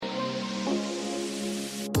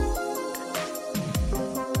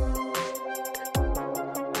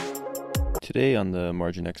Today on the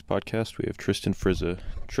Margin X podcast, we have Tristan Frizza.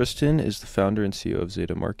 Tristan is the founder and CEO of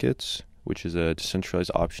Zeta Markets, which is a decentralized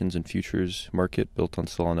options and futures market built on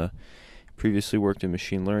Solana. He previously worked in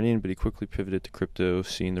machine learning, but he quickly pivoted to crypto,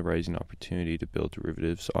 seeing the rising opportunity to build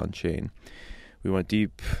derivatives on-chain. We went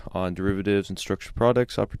deep on derivatives and structured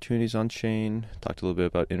products opportunities on-chain, talked a little bit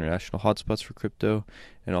about international hotspots for crypto,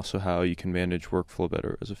 and also how you can manage workflow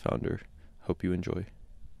better as a founder. Hope you enjoy.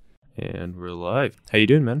 And we're live. How you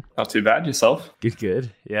doing, man? Not too bad. Yourself?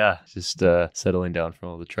 Good. Yeah, just settling down from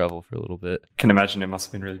all the travel for a little bit. Can imagine it must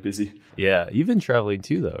have been really busy. Yeah, you've been traveling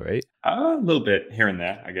too, though, right? A little bit here and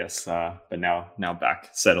there, I guess. But now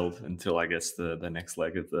back settled until I guess the next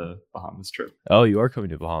leg of the Bahamas trip. Oh, you are coming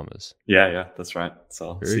to Bahamas? Yeah, that's right.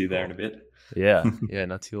 So I'll see you there in a bit. Yeah,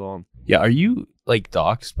 not too long. Yeah, are you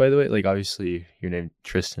doxed, by the way? Obviously your name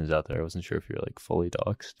Tristan is out there. I wasn't sure if you're fully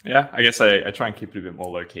doxed. Yeah, I guess I try and keep it a bit more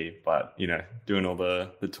low key, but doing all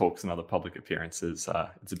the talks and other public appearances,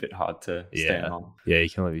 it's a bit hard to stay on. Yeah, you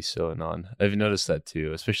can only be so on. I've noticed that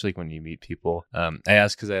too, especially when you meet people. I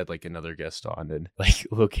asked because I had another guest on and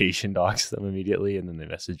location docs them immediately, and then they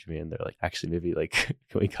messaged me and they're like, actually maybe can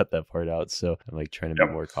we cut that part out? So I'm trying to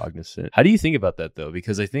be more cognizant. How do you think about that though?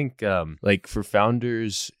 Because I think for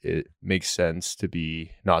founders it makes sense to be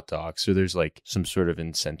not doxed, so there's some sort of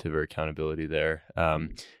incentive or accountability there.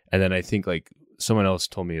 And then I think someone else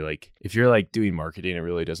told me if you're doing marketing, it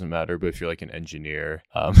really doesn't matter, but if you're an engineer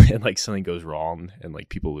and something goes wrong and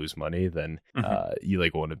people lose money, then you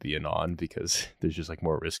want to be on because there's just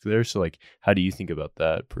more risk there. So how do you think about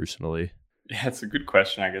that personally? Yeah, it's a good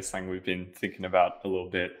question. I guess something we've been thinking about a little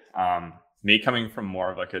bit. Me coming from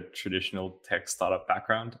more of a traditional tech startup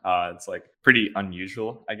background, it's pretty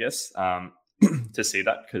unusual, I guess, to see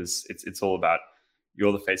that, because it's all about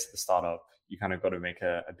you're the face of the startup. You kind of got to make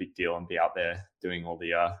a big deal and be out there doing all the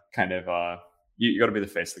you got to be the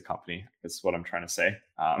face of the company. That's what I'm trying to say.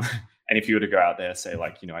 And if you were to go out there, say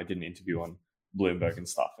I did an interview on Bloomberg and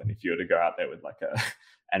stuff, and if you were to go out there with a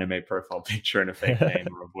anime profile picture and a fake name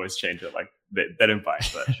or a voice changer, they don't buy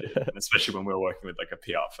into that shit. And especially when we're working with a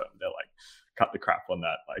PR firm, they're cut the crap on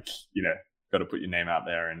that. Got to put your name out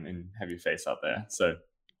there and have your face out there. So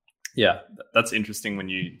yeah, that's interesting when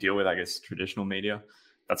you deal with, I guess, traditional media.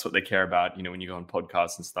 That's what they care about. When you go on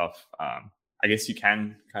podcasts and stuff, I guess you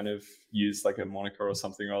can kind of use a moniker or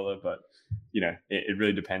something or other, but it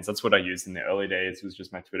really depends. That's what I used in the early days, was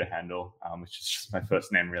just my Twitter handle, which is just my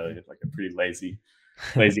first name, really. It's a pretty lazy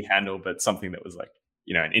handle, but something that was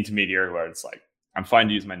an intermediary where it's I'm fine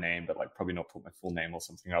to use my name, but probably not put my full name or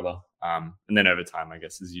something or other. And then over time, I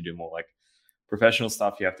guess, as you do more professional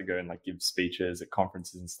stuff, you have to go and give speeches at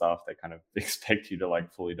conferences and stuff. They kind of expect you to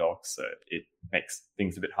fully dox, so it makes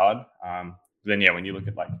things a bit hard. But then when you look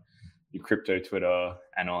at your crypto Twitter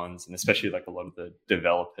anons, and especially a lot of the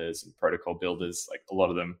developers and protocol builders, a lot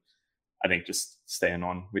of them I think just stay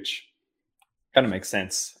on, which kind of makes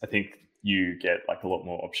sense. I think you get a lot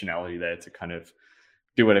more optionality there to kind of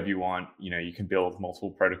do whatever you want. You can build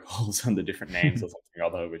multiple protocols under different names or something or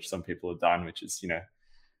other, which some people have done, which is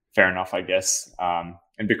fair enough, I guess.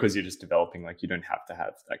 And because you're just developing, you don't have to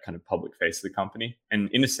have that kind of public face of the company. And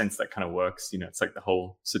in a sense, that kind of works. It's the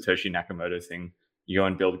whole Satoshi Nakamoto thing. You go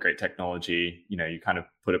and build great technology. You kind of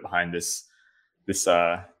put it behind this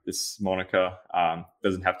moniker.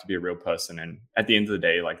 Doesn't have to be a real person. And at the end of the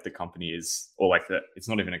day, the company is, or it's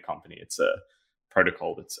not even a company. It's a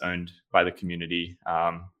protocol that's owned by the community.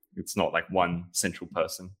 It's not one central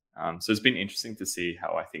person. So it's been interesting to see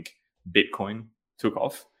how I think Bitcoin took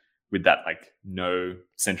off with that no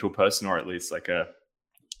central person, or at least a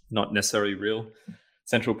not necessarily real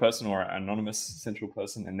central person or an anonymous central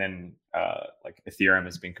person. And then Ethereum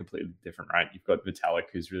has been completely different, right? You've got Vitalik,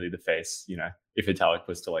 who's really the face. If Vitalik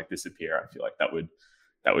was to disappear, I feel that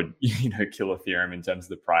would kill Ethereum in terms of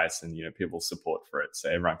the price and people's support for it. So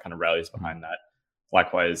everyone kind of rallies behind that.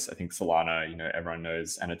 Likewise, I think Solana, everyone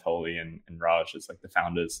knows Anatoly and Raj as the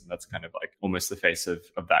founders, and that's kind of almost the face of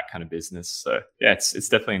that kind of business. So yeah, it's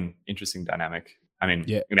definitely an interesting dynamic. I mean,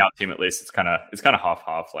 in our team at least, it's kind of half.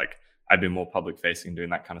 I've been more public facing doing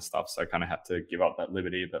that kind of stuff, so I kind of have to give up that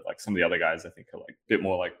liberty. But some of the other guys, I think, are a bit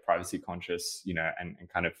more privacy conscious, and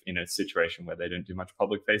kind of in a situation where they don't do much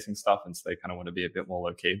public facing stuff, and so they kind of want to be a bit more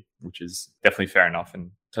low key, which is definitely fair enough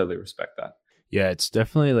and totally respect that. Yeah, it's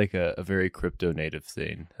definitely a very crypto native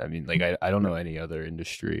thing. I mean, I don't know any other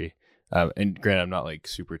industry. And granted, I'm not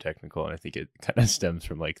super technical, and I think it kind of stems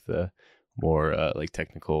from the more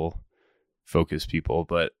technical focused people.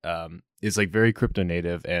 But is like very crypto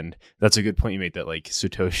native, and that's a good point you made that like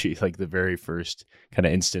Satoshi, like the very first kind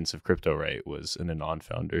of instance of crypto, right, was an anon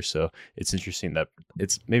founder. So it's interesting that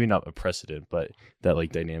it's maybe not a precedent, but that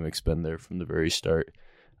like dynamic's been there from the very start.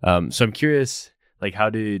 So I'm curious, like, how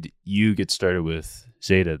did you get started with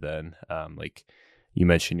Zeta then? Like you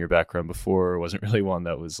mentioned your background before wasn't really one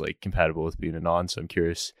that was like compatible with being anon. So I'm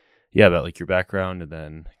curious, yeah, about like your background and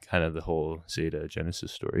then kind of the whole Zeta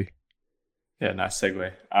Genesis story. Yeah, nice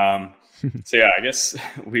segue. So yeah, I guess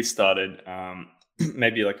we started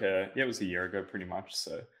maybe like it was a year ago pretty much.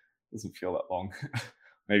 So it doesn't feel that long.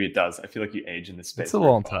 Maybe it does. I feel like you age in this It's space a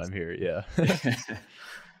very long fast. time here, yeah.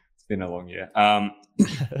 It's been a long year.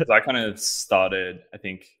 So I kind of started, I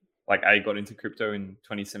think, like I got into crypto in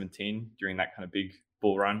 2017 during that kind of big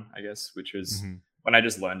bull run, I guess, which was Hmm. when I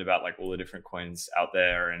just learned about like all the different coins out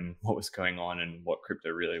there and what was going on and what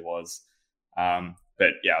crypto really was.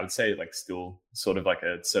 But yeah, I would say like still sort of like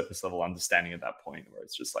a surface level understanding at that point where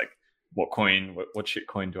it's just like what coin, what shit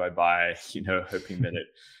coin do I buy? Hoping that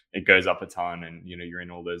it goes up a ton, and you're in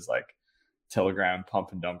all those like Telegram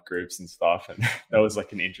pump and dump groups and stuff, and that was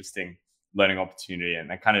like an interesting learning opportunity, and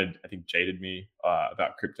that kind of I think jaded me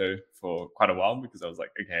about crypto for quite a while because I was like,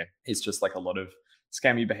 okay, it's just like a lot of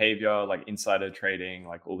scammy behavior, like insider trading,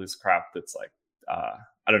 like all this crap that's like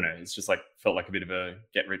I don't know. It's just like felt like a bit of a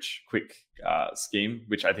get rich quick scheme,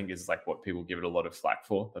 which I think is like what people give it a lot of flack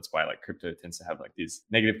for. That's why like crypto tends to have like these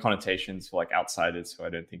negative connotations for like outsiders who I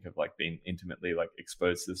don't think have like been intimately like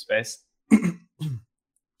exposed to the space.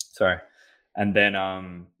 Sorry. And then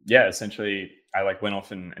yeah, essentially I like went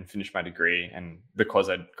off and finished my degree, and because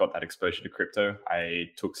I got that exposure to crypto, I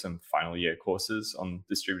took some final year courses on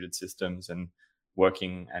distributed systems and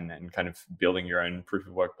working and kind of building your own proof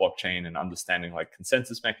of work blockchain and understanding like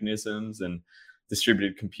consensus mechanisms and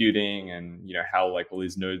distributed computing, and how like all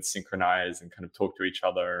these nodes synchronize and kind of talk to each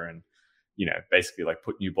other, and basically like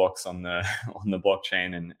put new blocks on the on the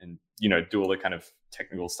blockchain, and do all the kind of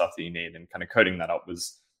technical stuff that you need, and kind of coding that up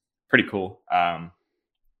was pretty cool.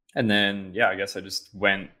 And then yeah, I guess I just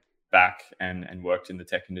went back and worked in the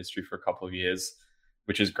tech industry for a couple of years,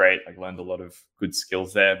 which is great. Like learned a lot of good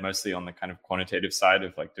skills there, mostly on the kind of quantitative side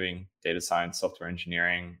of like doing data science, software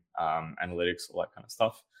engineering, analytics, all that kind of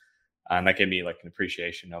stuff. And that gave me like an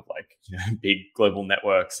appreciation of like big global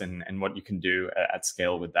networks and what you can do at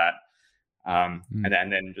scale with that. And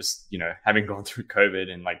then just having gone through COVID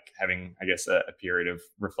and like having I guess a period of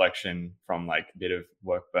reflection from like a bit of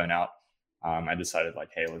work burnout, I decided like,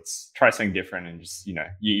 hey, let's try something different, and just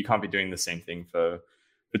you can't be doing the same thing for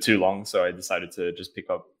too long. So I decided to just pick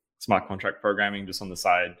up smart contract programming just on the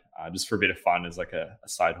side, just for a bit of fun as like a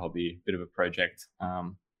side hobby, bit of a project.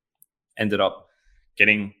 Ended up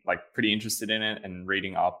getting like pretty interested in it and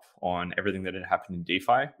reading up on everything that had happened in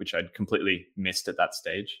DeFi, which I'd completely missed at that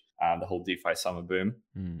stage, the whole DeFi summer boom.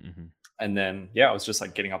 Mm-hmm. And then, yeah, I was just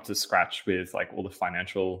like getting up to scratch with like all the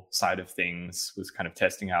financial side of things, was kind of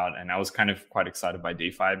testing out. And I was kind of quite excited by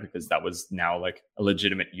DeFi because that was now like a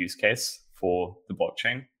legitimate use case for the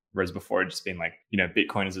blockchain. Whereas before it just been like,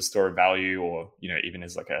 Bitcoin as a store of value, or, even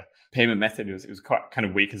as like a payment method. It was quite kind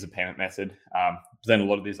of weak as a payment method. But then a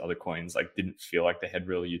lot of these other coins like didn't feel like they had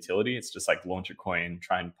real utility. It's just like launch a coin,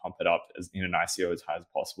 try and pump it up as in an ICO as high as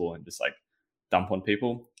possible, and just like dump on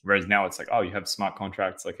people. Whereas now it's like, oh, you have smart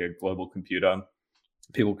contracts, like a global computer.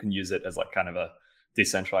 People can use it as like kind of a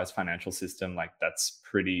decentralized financial system. Like that's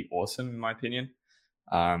pretty awesome in my opinion.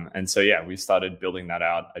 And so, yeah, we started building that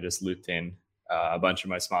out. I just looped in a bunch of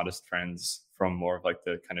my smartest friends from more of like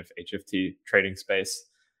the kind of HFT trading space.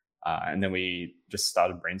 And then we just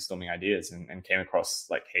started brainstorming ideas and came across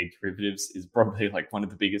like, hey, derivatives is probably like one of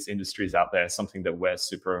the biggest industries out there, something that we're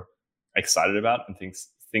super excited about and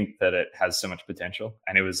think that it has so much potential.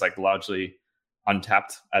 And it was like largely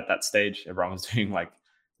untapped at that stage. Everyone was doing like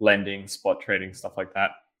lending, spot trading, stuff like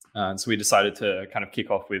that. And so we decided to kind of kick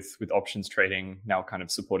off with options trading, now kind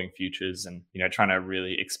of supporting futures, and trying to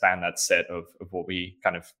really expand that set of what we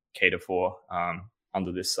kind of cater for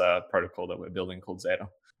under this protocol that we're building called Zeta.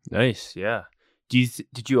 Nice, yeah.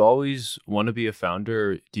 Did you always want to be a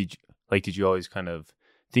founder? Or did you always kind of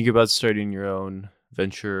think about starting your own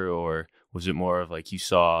venture, or was it more of like you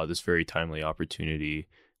saw this very timely opportunity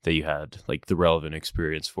that you had like the relevant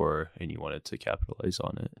experience for and you wanted to capitalize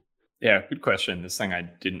on it? Yeah, good question. This thing I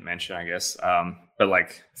didn't mention, I guess. But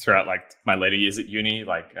like throughout like my later years at uni,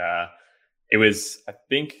 like it was, I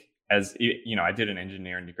think, as I did an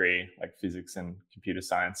engineering degree, like physics and computer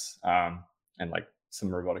science, and like some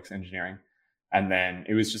robotics engineering. And then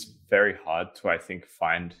it was just very hard to, I think,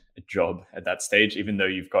 find a job at that stage, even though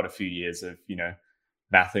you've got a few years of,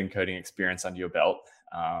 math and coding experience under your belt.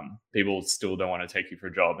 people still don't want to take you for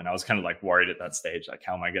a job. And I was kind of like worried at that stage, like,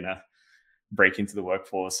 how am I going to break into the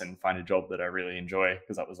workforce and find a job that I really enjoy?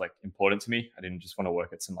 Because that was like important to me. I didn't just want to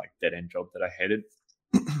work at some like dead end job that I hated.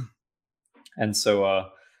 And so,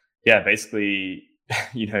 basically,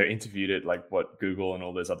 interviewed at like what Google and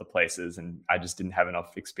all those other places. And I just didn't have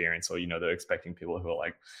enough experience, or, they're expecting people who are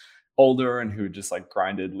like older and who just like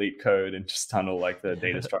grinded leak code and just done all like the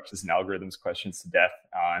data structures and algorithms questions to death.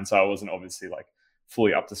 And so I wasn't obviously like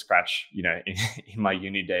fully up to scratch, in my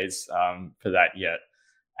uni days for that yet.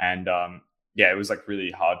 And it was like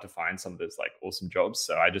really hard to find some of those like awesome jobs.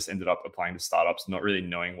 So I just ended up applying to startups, not really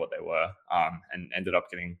knowing what they were, and ended up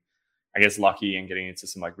getting, I guess, lucky and getting into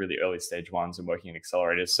some like really early stage ones and working in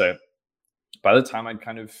accelerators. So by the time I'd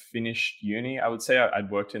kind of finished uni, I would say I'd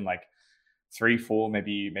worked in like 3, 4,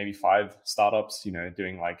 maybe 5 startups,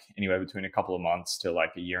 doing like anywhere between a couple of months to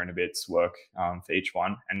like a year and a bit's work for each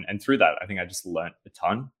one. And through that, I think I just learned a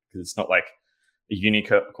ton, because it's not like a uni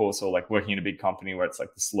course or like working in a big company where it's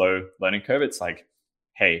like the slow learning curve. It's like,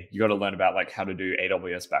 hey, you got to learn about like how to do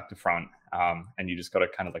AWS back to front. And you just got to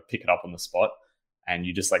kind of like pick it up on the spot. And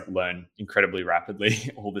you just like learn incredibly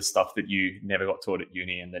rapidly all this stuff that you never got taught at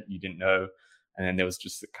uni and that you didn't know. And then there was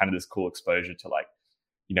just kind of this cool exposure to like,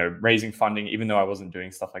 raising funding. Even though I wasn't doing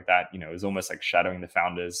stuff like that, it was almost like shadowing the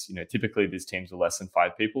founders. Typically these teams are less than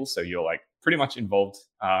 5 people. So you're like pretty much involved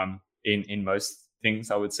in most things,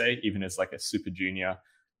 I would say, even as like a super junior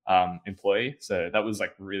employee. So that was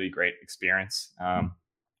like really great experience.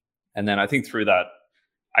 And then I think through that,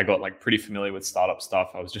 I got like pretty familiar with startup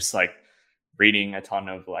stuff. I was just like reading a ton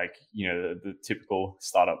of like, the typical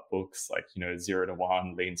startup books, like, 0 to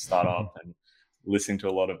 1, lean startup, and listening to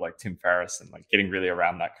a lot of like Tim Ferriss and like getting really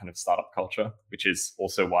around that kind of startup culture, which is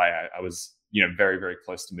also why I was, very, very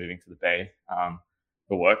close to moving to the Bay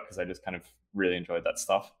for work, because I just kind of really enjoyed that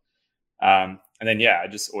stuff. And then, I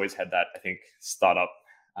just always had that, I think, startup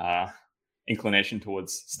inclination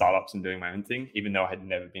towards startups and doing my own thing, even though I had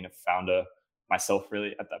never been a founder myself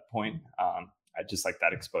really at that point. I just like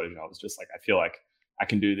that exposure. I was just like, I feel like I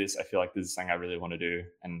can do this. I feel like this is something I really want to do.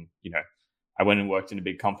 And, I went and worked in a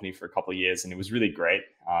big company for a couple of years, and it was really great.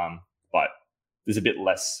 But there's a bit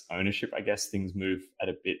less ownership, I guess. Things move at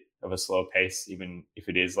a bit of a slower pace, even if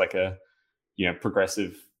it is like a,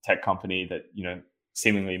 progressive tech company that,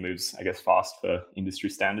 seemingly moves, I guess, fast for industry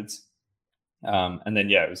standards. And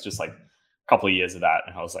then, it was just like a couple of years of that.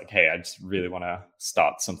 And I was like, hey, I just really want to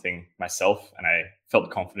start something myself. And I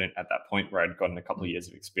felt confident at that point where I'd gotten a couple of years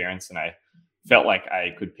of experience, and I felt like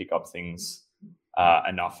I could pick up things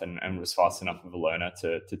enough and was fast enough of a learner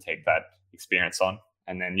to take that experience on.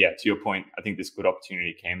 And then, to your point, I think this good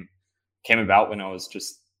opportunity came about when I was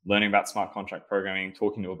just learning about smart contract programming,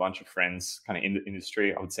 talking to a bunch of friends kind of in the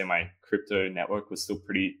industry. I would say my crypto network was still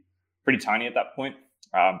pretty tiny at that point,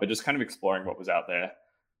 but just kind of exploring what was out there.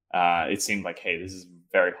 It seemed like, hey, this is a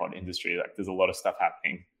very hot industry. Like there's a lot of stuff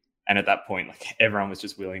happening. And at that point, like everyone was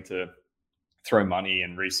just willing to throw money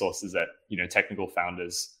and resources at, technical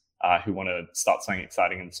founders who want to start something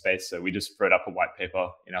exciting in the space. So we just wrote up a white paper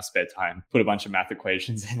in our spare time, put a bunch of math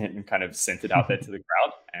equations in it, and kind of sent it out there to the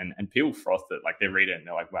crowd. And people frothed it. Like they read it and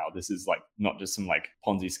they're like, wow, this is like not just some like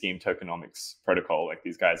Ponzi scheme tokenomics protocol. Like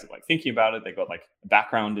these guys are like thinking about it. They got like a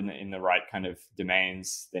background in the right kind of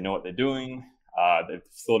domains. They know what they're doing. They've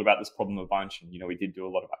thought about this problem a bunch. And, we did do a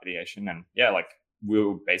lot of ideation. And like we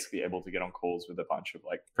were basically able to get on calls with a bunch of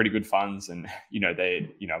like pretty good funds, and they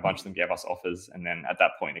a bunch of them gave us offers. And then at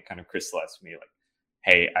that point it kind of crystallized for me like,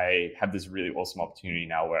 hey, I have this really awesome opportunity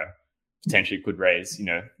now where potentially could raise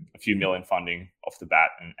a few million funding off the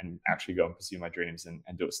bat and actually go and pursue my dreams and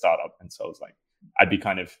do a startup. And so I was like, I'd be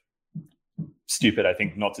kind of stupid, I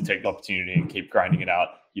think, not to take the opportunity and keep grinding it out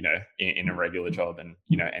in a regular job, and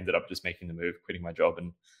ended up just making the move, quitting my job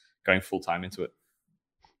and going full time into it.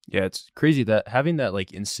 Yeah, it's crazy that having that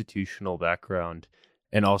like institutional background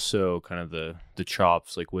and also kind of the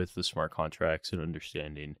chops like with the smart contracts and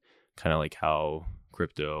understanding kind of like how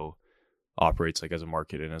crypto operates like as a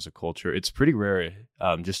market and as a culture. It's pretty rare,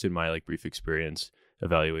 just in my like brief experience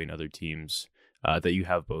evaluating other teams, that you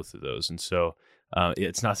have both of those. And so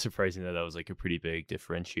it's not surprising that was like a pretty big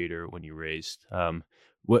differentiator when you raised.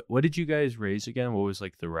 What did you guys raise again? What was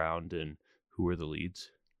like the round and who were the leads?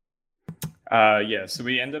 So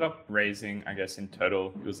we ended up raising, I guess in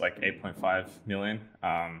total, it was like 8.5 million.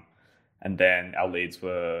 And then our leads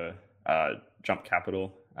were Jump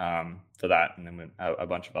Capital for that. And then a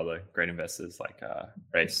bunch of other great investors like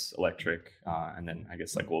Race Electric. And then I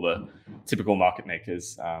guess like all the typical market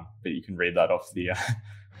makers. But you can read that off the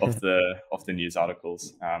off the news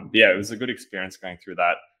articles. It was a good experience going through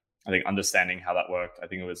that. I think understanding how that worked. I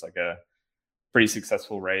think it was like a pretty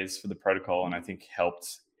successful raise for the protocol, and I think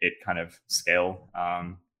helped it kind of scale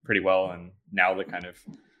pretty well. And now the kind of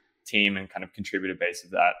team and kind of contributor base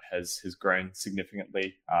of that has grown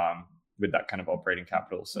significantly with that kind of operating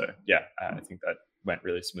capital. So yeah, I think that went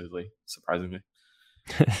really smoothly, surprisingly.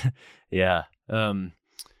 Yeah.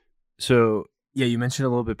 So yeah, you mentioned a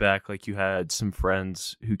little bit back, like you had some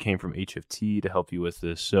friends who came from HFT to help you with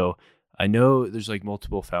this. So I know there's like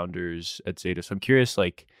multiple founders at Zeta. So I'm curious,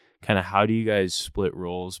 like kind of how do you guys split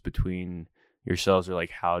roles between yourselves, or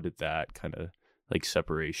like how did that kind of like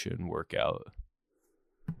separation work out?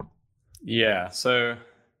 Yeah, so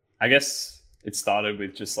I guess it started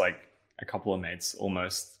with just like a couple of mates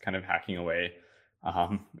almost kind of hacking away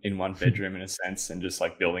in one bedroom in a sense, and just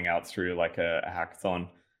like building out through like a hackathon,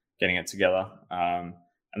 getting it together.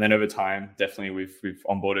 And then over time, definitely we've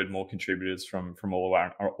onboarded more contributors from all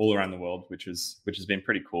around the world, which has been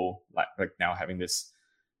pretty cool. Like now having this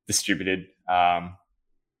distributed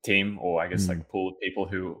team, or I guess like pool of people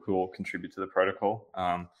who all contribute to the protocol.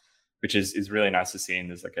 Which is really nice to see. And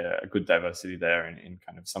there's like a good diversity there in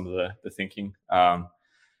kind of some of the thinking. But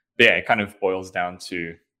yeah, it kind of boils down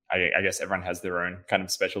to, I guess everyone has their own kind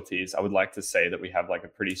of specialties. I would like to say that we have like a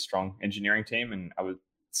pretty strong engineering team. And I would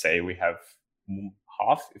say we have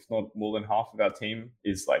half, if not more than half of our team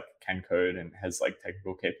is like can code and has like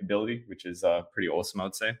technical capability, which is pretty awesome, I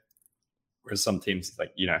would say. Whereas some teams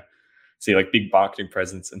like, see like big marketing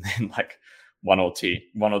presence and then like one or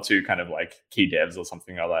two kind of like key devs or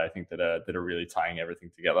something like that, I think that are really tying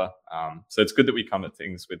everything together. So it's good that we come at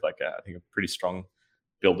things with like I think a pretty strong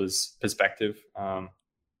builder's perspective.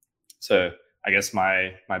 So I guess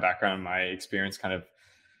my background, my experience kind of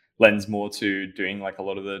lends more to doing like a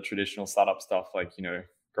lot of the traditional startup stuff, like,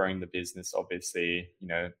 growing the business, obviously,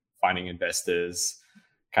 finding investors,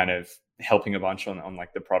 kind of helping a bunch on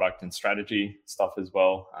like the product and strategy stuff as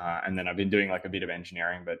well. And then I've been doing like a bit of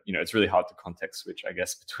engineering, but it's really hard to context switch, I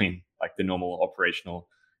guess, between like the normal operational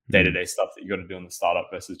day-to-day stuff that you got to do in the startup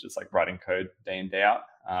versus just like writing code day in, day out.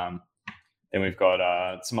 Then we've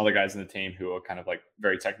got some other guys in the team who are kind of like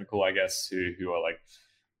very technical, I guess, who are like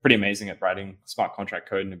pretty amazing at writing smart contract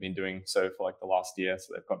code and have been doing so for like the last year.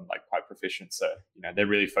 So they've gotten like quite proficient. So, they're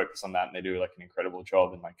really focused on that, and they do like an incredible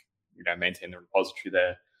job and like, maintain the repository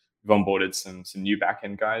there. We've onboarded some new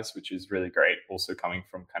backend guys, which is really great. Also coming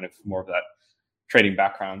from kind of more of that trading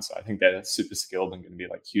background. So I think they're super skilled and going to be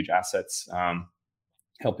like huge assets,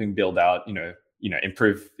 helping build out,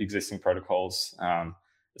 improve existing protocols,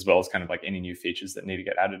 as well as kind of like any new features that need to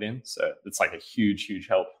get added in. So it's like a huge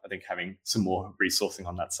help, I think, having some more resourcing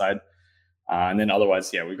on that side. And then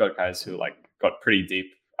otherwise, yeah, we've got guys who like got pretty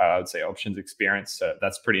deep, I would say, options experience. So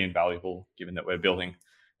that's pretty invaluable given that we're building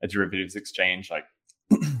a derivatives exchange. Like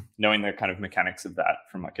knowing the kind of mechanics of that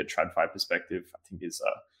from like a TradFi perspective, I think is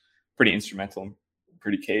pretty instrumental and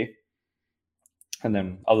pretty key. And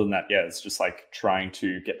then other than that, yeah, it's just like trying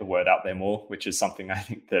to get the word out there more, which is something I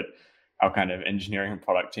think that our kind of engineering and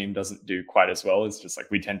product team doesn't do quite as well. It's just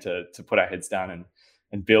like we tend to put our heads down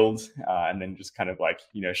and build, and then just kind of like,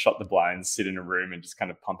 shut the blinds, sit in a room and just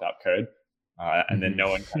kind of pump out code. And then no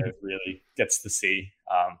one kind of really gets to see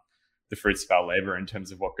the fruits of our labor in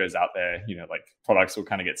terms of what goes out there. Like products will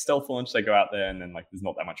kind of get stealth launched, they go out there, and then like there's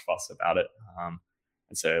not that much fuss about it.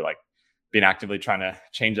 And so like been actively trying to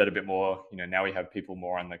change that a bit more. Now we have people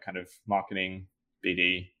more on the kind of marketing,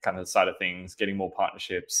 BD kind of side of things, getting more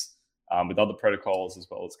partnerships with other protocols, as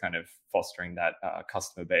well as kind of fostering that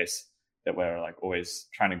customer base that we're like always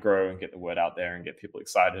trying to grow and get the word out there and get people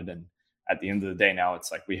excited. And at the end of the day, now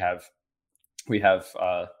it's like we have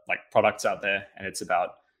like products out there, and it's about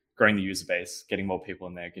growing the user base, getting more people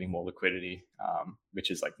in there, getting more liquidity,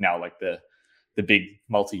 which is like now like the big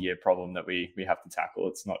multi-year problem that we have to tackle.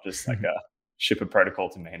 It's not just like a ship a protocol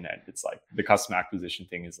to mainnet. It's like the customer acquisition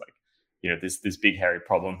thing is like, this big hairy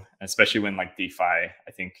problem, especially when like DeFi,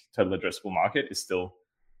 I think total addressable market is still,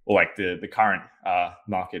 or like the current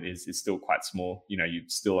market is still quite small.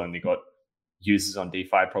 You've still only got users on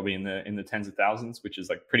DeFi probably in the tens of thousands, which is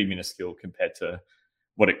like pretty minuscule compared to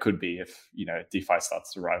what it could be if DeFi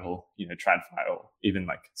starts to rival TradFi or even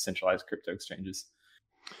like centralized crypto exchanges.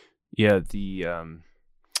 Yeah, the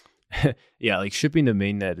yeah, like shipping to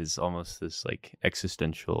mainnet is almost this like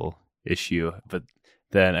existential issue. But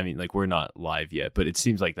then, I mean, like we're not live yet, but it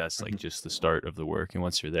seems like that's like just the start of the work. And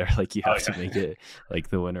once you're there, like you have to make it like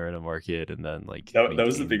the winner in a market, and then like that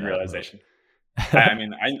was the big realization. I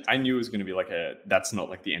mean, I knew it was going to be like that's not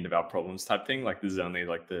like the end of our problems type thing. Like this is only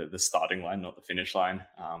like the starting line, not the finish line.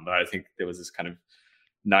 But I think there was this kind of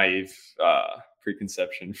naive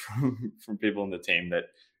preconception from people in the team that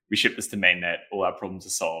we ship this to mainnet, all our problems are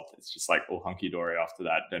solved. It's just like all hunky dory after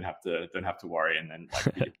that. Don't have to worry. And then like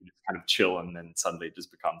we just kind of chill, and then suddenly it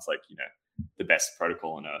just becomes like, the best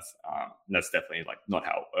protocol on earth. And that's definitely like not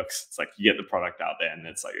how it works. It's like you get the product out there, and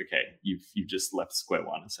it's like, okay, you've just left square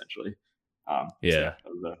one essentially. So that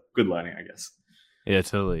was a good learning, I guess. Yeah,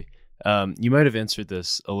 totally. You might have answered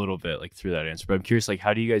this a little bit like through that answer, but I'm curious, like,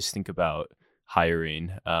 how do you guys think about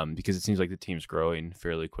hiring? Because it seems like the team's growing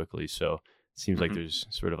fairly quickly. So it seems like there's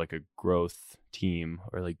sort of like a growth team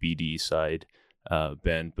or like BD side,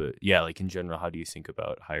 Ben. But yeah, like in general, how do you think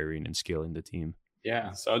about hiring and scaling the team?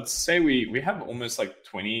 Yeah, so I'd say we have almost like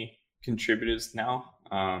 20 contributors now,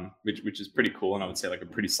 which is pretty cool, and I would say like a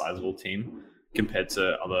pretty sizable team compared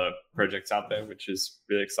to other projects out there, which is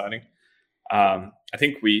really exciting. I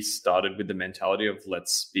think we started with the mentality of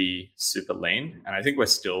let's be super lean, and I think we're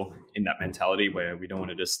still in that mentality where we don't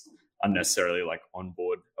want to just unnecessarily like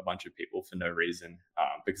onboard a bunch of people for no reason,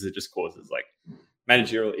 because it just causes like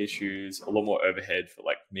managerial issues, a lot more overhead for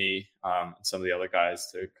like me and some of the other guys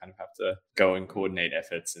to kind of have to go and coordinate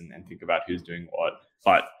efforts and think about who's doing what.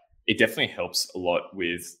 But it definitely helps a lot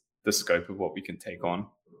with the scope of what we can take on.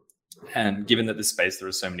 And given that this space, there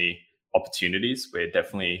are so many opportunities, we're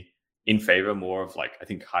definitely in favor more of like, I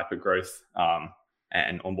think, hyper growth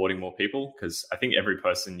and onboarding more people, because I think every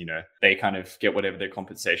person, they kind of get whatever their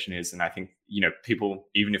compensation is. And I think, people,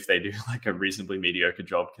 even if they do like a reasonably mediocre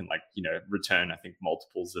job, can like, return, I think,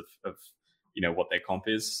 multiples of what their comp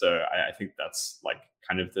is. So I think that's like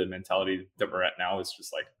kind of the mentality that we're at now, is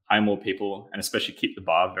just like hire more people, and especially keep the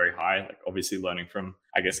bar very high. Like obviously learning from,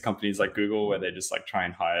 I guess, companies like Google, where they just like try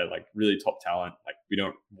and hire like really top talent. Like we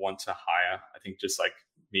don't want to hire, I think, just like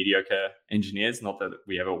mediocre engineers, not that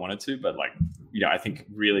we ever wanted to, but like, I think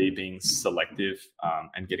really being selective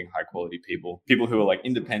and getting high quality people who are like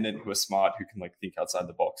independent, who are smart, who can like think outside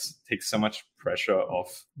the box, takes so much pressure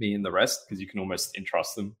off me and the rest, because you can almost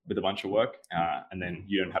entrust them with a bunch of work, and then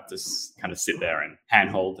you don't have to kind of sit there and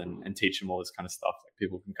handhold and teach them all this kind of stuff. Like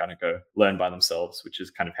people can kind of go learn by themselves, which is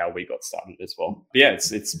kind of how we got started as well. But yeah,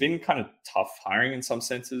 it's been kind of tough hiring in some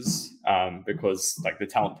senses, because like the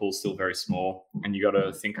talent pool is still very small, and you got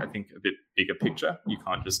to think, I think, a bit bigger picture. You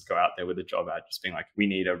can't just go out there with a job ad just being like, we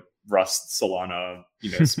need a Rust, Solana,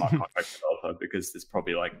 smart contract developer, because there's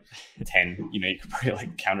probably like 10, you could probably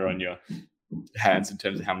like counter on your hands in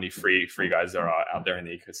terms of how many free guys there are out there in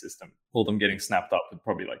the ecosystem. All of them getting snapped up with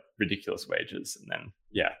probably like ridiculous wages. And then,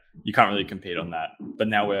 you can't really compete on that. But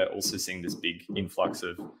now we're also seeing this big influx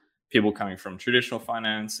of people coming from traditional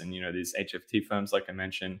finance and, these HFT firms, like I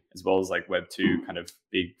mentioned, as well as like Web2 kind of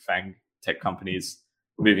big FANG tech companies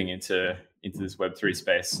moving into this Web3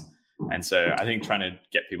 space. And so I think trying to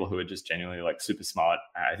get people who are just genuinely like super smart,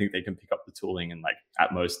 I think they can pick up the tooling in like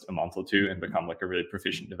at most a month or two and become like a really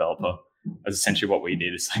proficient developer. That's essentially what we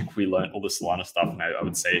did. Is like we learned all the Solana stuff, and I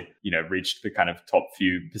would say, reached the kind of top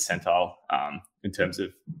few percentile in terms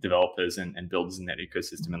of developers and builders in that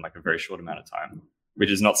ecosystem in like a very short amount of time,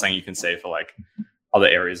 which is not saying you can say for like other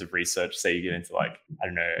areas of research. Say you get into like, I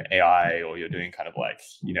don't know, AI, or you're doing kind of like,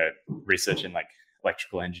 research in like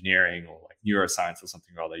electrical engineering or like neuroscience or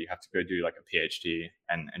something or other. You have to go do like a PhD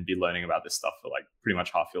and be learning about this stuff for like pretty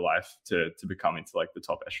much half your life to become into like the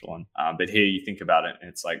top echelon. But here you think about it, and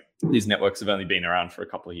it's like these networks have only been around for a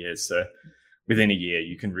couple of years. So within a year,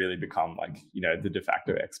 you can really become like, the de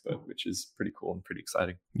facto expert, which is pretty cool and pretty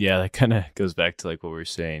exciting. Yeah, that kind of goes back to like what we were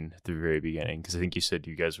saying at the very beginning, because I think you said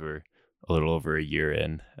you guys were a little over a year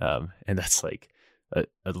in, and that's like a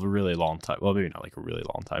really long time. Well, maybe not like a really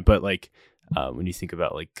long time, but like when you think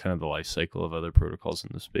about like kind of the life cycle of other protocols in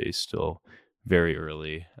the space, still very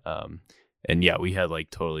early. And yeah, we had like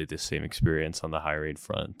totally the same experience on the hiring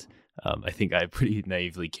front. I think I pretty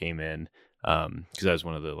naively came in because I was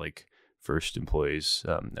one of the like first employees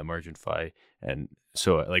at MarginFi, and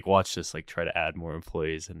so I like watched this like try to add more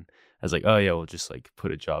employees, and I was like, oh yeah, we'll just like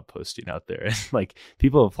put a job posting out there, and like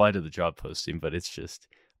people apply to the job posting, but it's just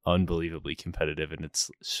unbelievably competitive, and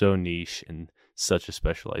it's so niche and such a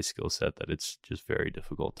specialized skill set that it's just very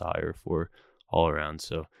difficult to hire for all around.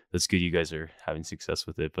 So that's good you guys are having success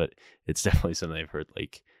with it, but it's definitely something I've heard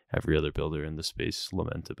like every other builder in the space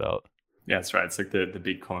lament about. Yeah, that's right. It's like the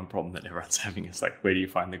big common problem that everyone's having is like, where do you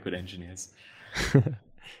find the good engineers?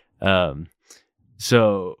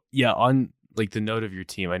 So yeah, on like the note of your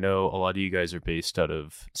team, I know a lot of you guys are based out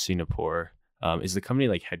of Singapore. Is the company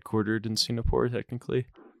like headquartered in Singapore technically?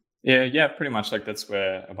 Yeah, pretty much. Like that's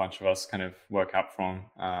where a bunch of us kind of work out from.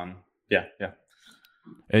 Yeah.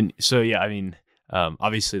 And so, yeah, I mean,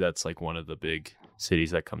 obviously that's like one of the big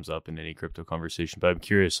cities that comes up in any crypto conversation, but I'm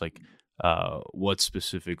curious, like, what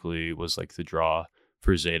specifically was like the draw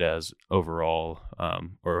for Zeta as overall,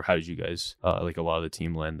 or how did you guys like a lot of the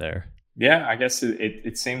team land there? Yeah, I guess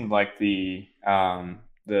it seemed like the kind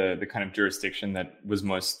of jurisdiction that was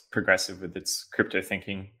most progressive with its crypto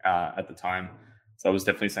thinking at the time. So that was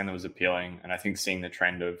definitely something that was appealing. And I think seeing the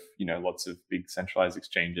trend of, lots of big centralized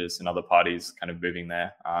exchanges and other parties kind of moving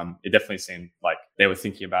there, it definitely seemed like they were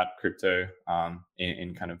thinking about crypto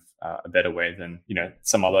in kind of a better way than,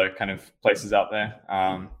 some other kind of places out there.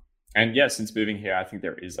 And yeah, since moving here, I think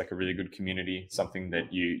there is like a really good community, something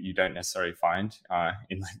that you don't necessarily find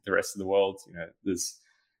in like the rest of the world. There's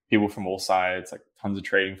people from all sides, like tons of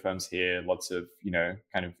trading firms here, lots of,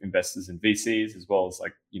 kind of investors and VCs, as well as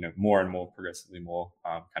like, more and more progressively more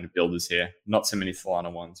kind of builders here. Not so many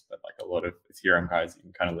Solana ones, but like a lot of Ethereum guys you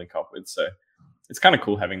can kind of link up with. So it's kind of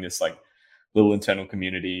cool having this like little internal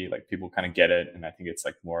community, like people kind of get it. And I think it's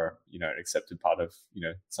like more, an accepted part of,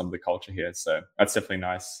 some of the culture here. So that's definitely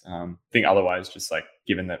nice. I think otherwise, just like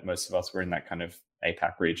given that most of us were in that kind of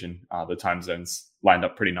APAC region, the time zones lined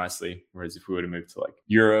up pretty nicely. Whereas if we were to move to like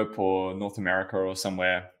Europe or North America or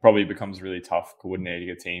somewhere, probably becomes really tough coordinating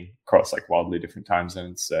a team across like wildly different time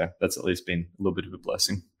zones. So that's at least been a little bit of a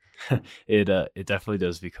blessing. It definitely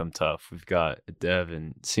does become tough. We've got a dev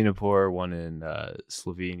in Singapore, one in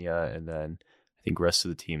Slovenia, and then I think rest of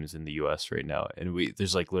the team is in the US right now. And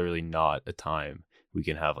there's like literally not a time we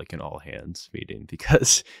can have like an all hands meeting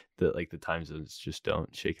because the time zones just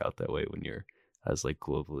don't shake out that way when you're as like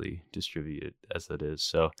globally distributed as it is.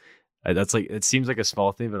 So that's like, it seems like a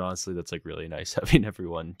small thing, but honestly, that's like really nice having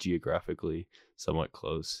everyone geographically somewhat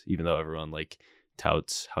close, even though everyone like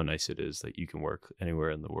touts how nice it is that you can work anywhere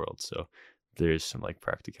in the world. So there's some like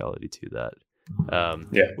practicality to that.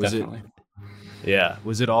 Yeah, definitely.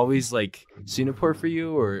 Was it always like Singapore for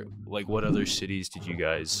you, or like what other cities did you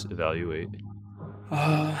guys evaluate?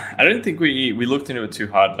 I don't think we looked into it too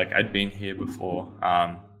hard. Like I'd been here before,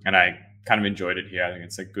 and I kind of enjoyed it here. I think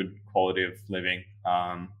it's a good quality of living.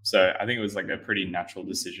 So I think it was like a pretty natural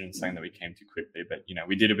decision, something that we came to quickly. But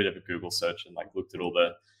we did a bit of a Google search and like looked at all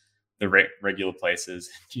the regular places.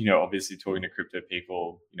 Obviously talking to crypto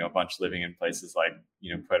people, a bunch living in places like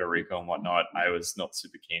Puerto Rico and whatnot. I was not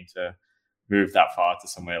super keen to move that far to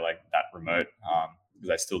somewhere like that remote. Because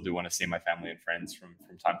I still do want to see my family and friends from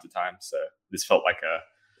time to time. So this felt like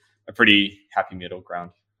a pretty happy middle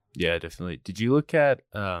ground. Yeah, definitely. Did you look at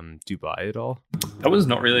Dubai at all? That was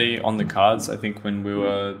not really on the cards, I think, when we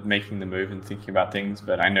were making the move and thinking about things.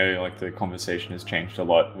 But I know like the conversation has changed a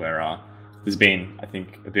lot where there's been, I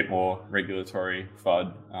think, a bit more regulatory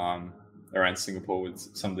FUD around Singapore with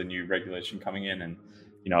some of the new regulation coming in. And,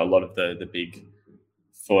 a lot of the big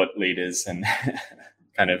thought leaders and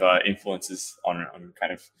kind of influences on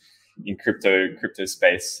kind of in crypto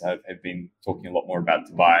space have been talking a lot more about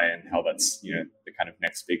Dubai and how that's the kind of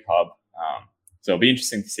next big hub. So it'll be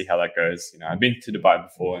interesting to see how that goes. I've been to Dubai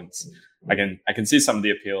before, and I can see some of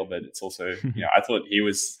the appeal, but it's also I thought he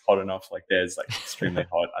was hot enough. Like there's like extremely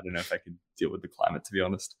hot. I don't know if I could deal with the climate, to be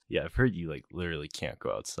honest. Yeah, I've heard you like literally can't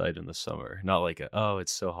go outside in the summer. Not like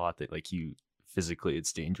it's so hot that like you physically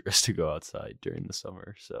it's dangerous to go outside during the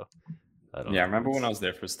summer. So I remember when I was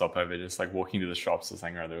there for a stopover, just like walking to the shops or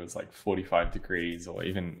something, or there was like 45 degrees or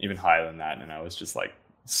even higher than that. And I was just like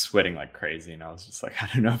sweating like crazy. And I was just like, I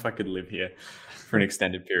don't know if I could live here for an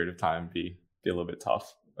extended period of time, be a little bit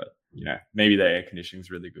tough. But, maybe the air conditioning is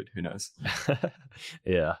really good. Who knows?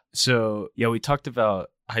 Yeah. So, we talked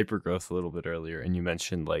about hyper growth a little bit earlier, and you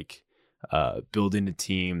mentioned like building a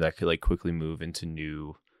team that could like quickly move into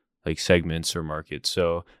new like segments or markets.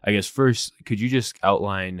 So I guess first, could you just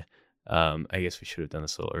outline, I guess we should have done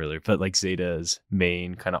this a little earlier, but like Zeta's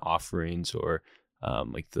main kind of offerings or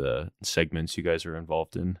like the segments you guys are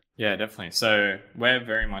involved in? Yeah, definitely. So we're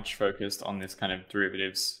very much focused on this kind of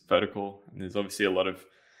derivatives vertical. And there's obviously a lot of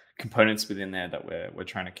components within there that we're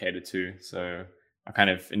trying to cater to. So our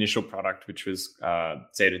kind of initial product, which was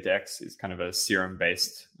Zeta Dex, is kind of a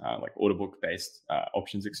serum-based, like order book-based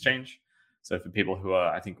options exchange. So for people who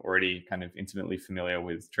are, I think, already kind of intimately familiar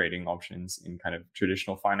with trading options in kind of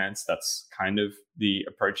traditional finance, that's kind of the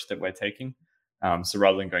approach that we're taking. So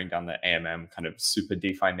rather than going down the AMM kind of super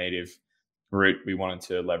DeFi native route, we wanted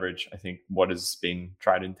to leverage, I think, what has been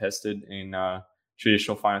tried and tested in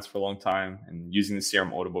traditional finance for a long time, and using the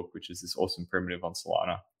Serum order book, which is this awesome primitive on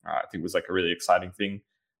Solana, I think was like a really exciting thing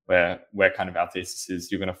where kind of our thesis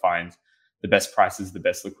is you're going to find the best prices, the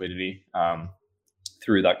best liquidity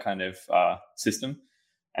through that kind of system.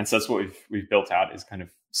 And so that's what we've built out is kind of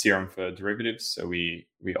Serum for derivatives. So we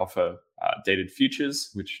offer dated futures,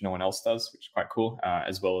 which no one else does, which is quite cool,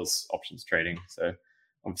 as well as options trading. So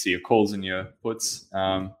obviously your calls and your puts.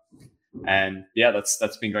 And yeah,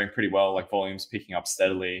 that's been going pretty well. Like volumes picking up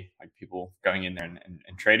steadily, like people going in there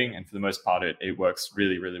and trading. And for the most part, it works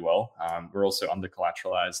really, really well. We're also under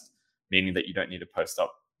collateralized, meaning that you don't need to post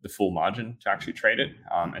up the full margin to actually trade it.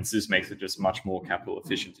 And so this makes it just much more capital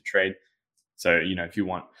efficient to trade. So, if you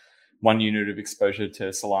want 1 unit of exposure to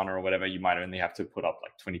Solana or whatever, you might only have to put up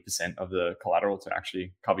like 20% of the collateral to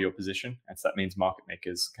actually cover your position. And so that means market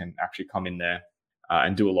makers can actually come in there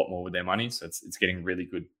and do a lot more with their money. So it's getting really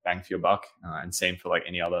good bang for your buck. And same for like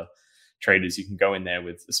any other traders, you can go in there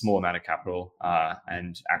with a small amount of capital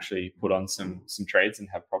and actually put on some trades and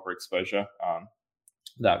have proper exposure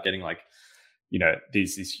without getting like,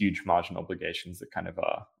 these huge margin obligations that kind of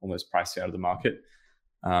almost price you out of the market.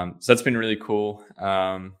 So that's been really cool.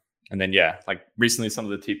 And then, like recently some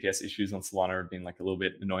of the TPS issues on Solana have been like a little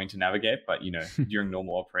bit annoying to navigate, but, during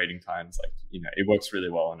normal operating times, like, it works really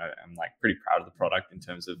well. And I'm like pretty proud of the product in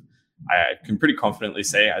terms of, I can pretty confidently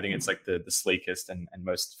say, I think it's like the sleekest and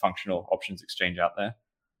most functional options exchange out there,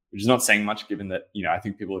 which is not saying much given that, I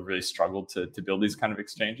think people have really struggled to build these kind of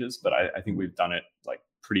exchanges, but I think we've done it like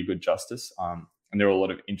pretty good justice. And there are a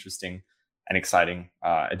lot of interesting and exciting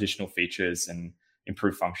additional features and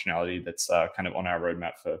improved functionality that's kind of on our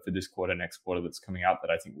roadmap for this quarter, next quarter that's coming out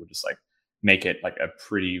that I think will just like make it like a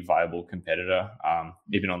pretty viable competitor,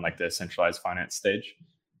 even on like the centralized finance stage.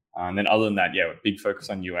 And then other than that, big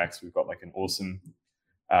focus on UX. We've got like an awesome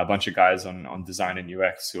bunch of guys on design and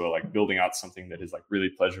UX who are like building out something that is like really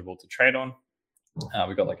pleasurable to trade on.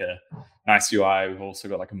 We've got like a nice UI. We've also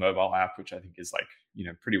got like a mobile app, which I think is like,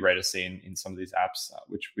 pretty rare to see in some of these apps,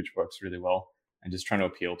 which works really well. And just trying to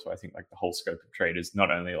appeal to, I think, like the whole scope of traders, not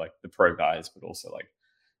only like the pro guys, but also like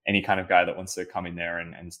any kind of guy that wants to come in there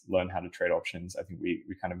and learn how to trade options. I think we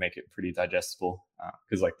kind of make it pretty digestible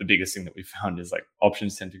because like the biggest thing that we found is like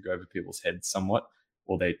options tend to go over people's heads somewhat,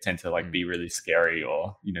 or they tend to like be really scary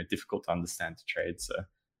or, difficult to understand to trade. So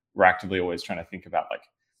we're actively always trying to think about like,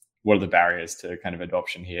 what are the barriers to kind of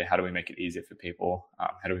adoption here? How do we make it easier for people?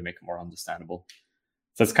 How do we make it more understandable?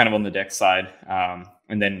 So that's kind of on the DEX side.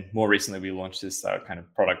 And then more recently, we launched this kind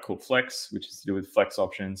of product called Flex, which is to do with flex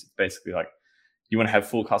options. It's basically like you want to have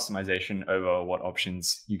full customization over what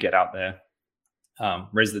options you get out there.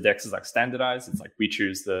 Whereas the DEX is like standardized. It's like we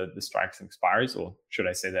choose the strikes and expiries, or should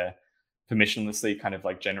I say they're permissionlessly kind of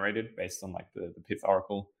like generated based on like the Pith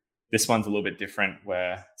Oracle. This one's a little bit different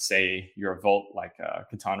where, say, you're a vault like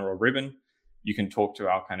Katana or Ribbon, you can talk to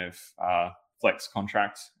our kind of Flex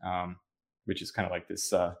contract, which is kind of like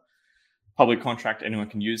this public contract anyone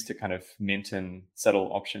can use to kind of mint and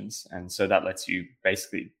settle options. And so that lets you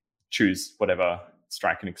basically choose whatever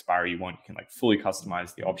strike and expiry you want. You can like fully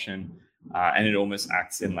customize the option. And it almost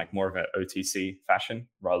acts in like more of an OTC fashion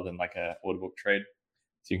rather than like a order book trade.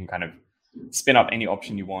 So you can kind of spin up any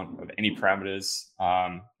option you want of any parameters.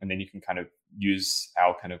 And then you can kind of use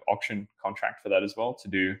our kind of auction contract for that as well to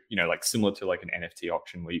do, like similar to like an NFT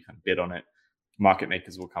auction where you can bid on it. Market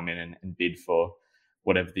makers will come in and bid for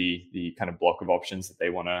whatever the kind of block of options that they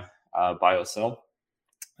want to buy or sell.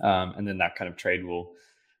 And then that kind of trade will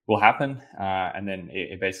happen. And then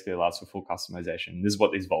it basically allows for full customization. This is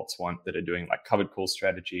what these vaults want that are doing like covered call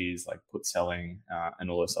strategies, like put selling and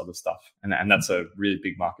all this other stuff. And that's a really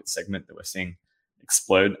big market segment that we're seeing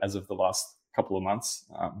explode as of the last couple of months.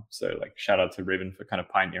 So like shout out to Ribbon for kind of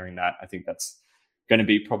pioneering that. I think that's going to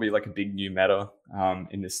be probably like a big new meta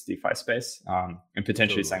in this DeFi space, and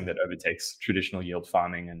potentially something that overtakes traditional yield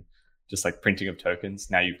farming and just like printing of tokens.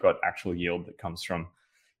 Now you've got actual yield that comes from,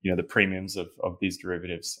 the premiums of these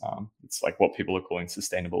derivatives. It's like what people are calling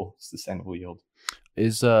sustainable yield.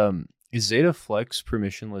 Is Zeta Flex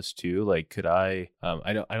permissionless too? Like, could I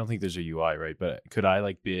don't think there's a UI, right? But could I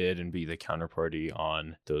like bid and be the counterparty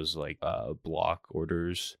on those like block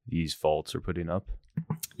orders these vaults are putting up?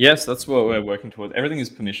 Yes, that's what we're working towards. Everything is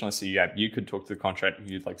permissionless. So you could talk to the contract,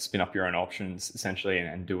 you'd like spin up your own options essentially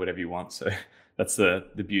and do whatever you want. So that's the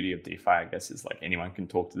beauty of DeFi, I guess, is like anyone can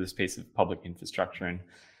talk to this piece of public infrastructure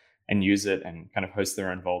and use it and kind of host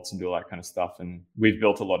their own vaults and do all that kind of stuff. And we've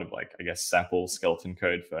built a lot of like, I guess, sample skeleton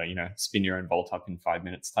code for, spin your own vault up in 5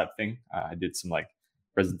 minutes type thing. I did some like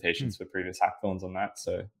presentations for previous hackathons on that.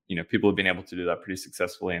 So, people have been able to do that pretty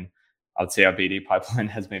successfully. And I would say our BD pipeline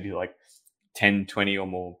has maybe like 10, 20 or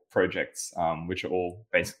more projects, which are all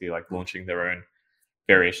basically like launching their own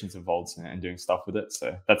variations of vaults and doing stuff with it.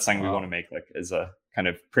 So that's something we want to make like as a kind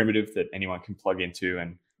of primitive that anyone can plug into,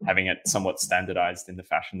 and having it somewhat standardized in the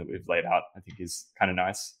fashion that we've laid out, I think is kind of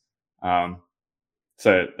nice.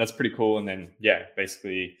 So that's pretty cool. And then,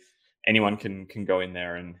 basically anyone can go in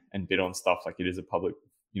there and bid on stuff. Like it is a public,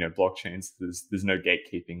 blockchain. So there's no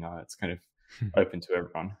gatekeeping. It's kind of open to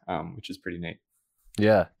everyone, which is pretty neat.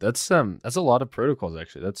 Yeah, that's a lot of protocols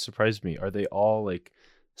actually. That surprised me. Are they all like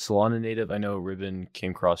Solana native? I know Ribbon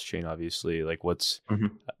came cross chain, obviously. Like, what's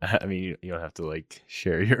I mean, you don't have to like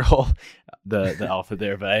share your whole the alpha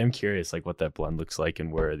there, but I am curious like what that blend looks like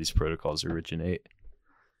and where these protocols originate.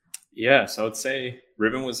 Yeah, so I'd say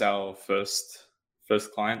Ribbon was our first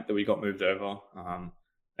client that we got moved over.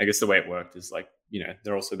 I guess the way it worked is like,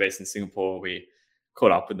 they're also based in Singapore. We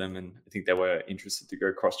caught up with them, and I think they were interested to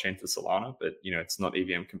go cross chain for Solana, but it's not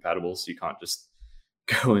EVM compatible, so you can't just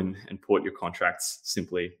go and port your contracts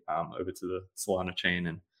simply over to the Solana chain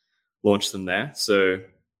and launch them there. So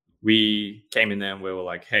we came in there and we were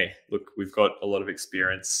like, hey, look, we've got a lot of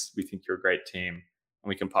experience. We think you're a great team, and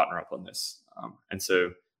we can partner up on this. And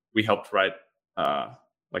so we helped write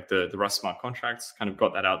like the Rust smart contracts, kind of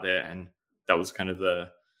got that out there, and that was kind of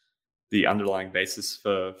the underlying basis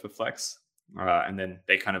for Flex. And then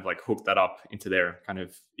they kind of like hooked that up into their kind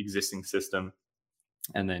of existing system,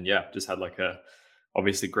 and then just had like a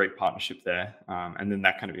obviously great partnership there. And then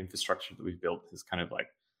that kind of infrastructure that we've built is kind of like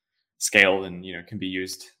scaled and can be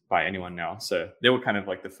used by anyone now. So they were kind of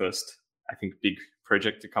like the first, I think, big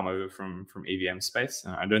project to come over from EVM space.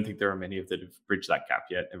 I don't think there are many of that have bridged that gap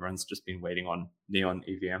yet. Everyone's just been waiting on Neon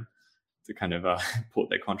EVM to kind of port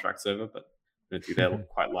their contracts over, but I don't think they're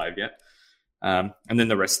quite live yet. And then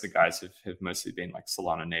the rest of the guys have mostly been like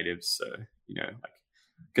Solana natives. So, like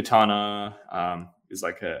Katana is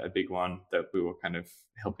like a big one that we were kind of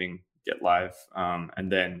helping get live.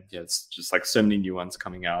 And then, it's just like so many new ones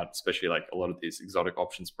coming out, especially like a lot of these exotic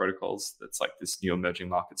options protocols. That's like this new emerging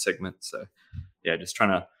market segment. So, just trying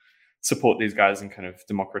to support these guys and kind of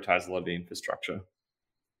democratize a lot of the infrastructure.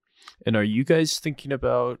 And are you guys thinking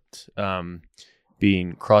about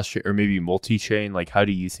being cross-chain or maybe multi-chain? Like, how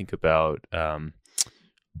do you think about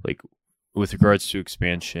like with regards to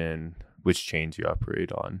expansion, which chains you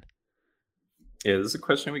operate on? Yeah, this is a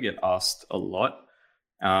question we get asked a lot.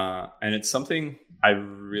 And it's something I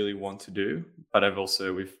really want to do, but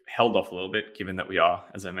we've held off a little bit, given that we are,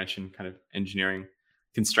 as I mentioned, kind of engineering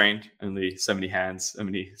constrained, only so many hands, so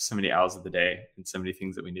many hours of the day, and so many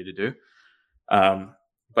things that we need to do.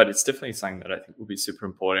 But it's definitely something that I think will be super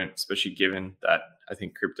important, especially given that I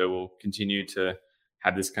think crypto will continue to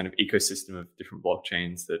have this kind of ecosystem of different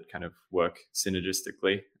blockchains that kind of work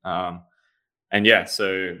synergistically. And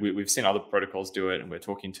so we've seen other protocols do it, and we're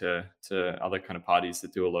talking to other kind of parties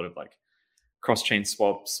that do a lot of like cross-chain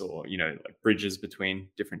swaps or, like bridges between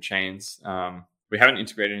different chains. We haven't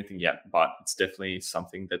integrated anything yet, but it's definitely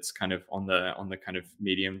something that's kind of on the kind of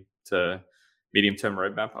medium-term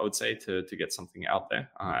roadmap, I would say, to get something out there.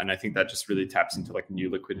 And I think that just really taps into like a new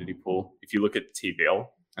liquidity pool. If you look at TVL,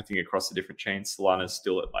 I think across the different chains, Solana is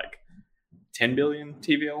still at like 10 billion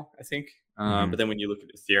TVL, I think. But then when you look at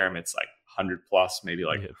Ethereum, it's like 100 plus, maybe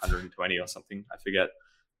like 120 or something, I forget.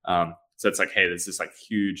 So it's like, hey, there's this like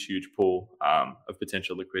huge pool of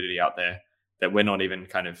potential liquidity out there that we're not even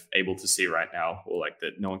kind of able to see right now, or like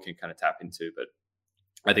that no one can kind of tap into. But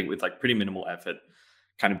I think with like pretty minimal effort,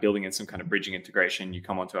 kind of building in some kind of bridging integration, you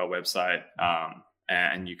come onto our website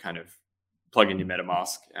and you kind of plug in your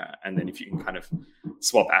MetaMask, and then if you can kind of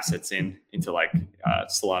swap assets into like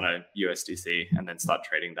Solana USDC and then start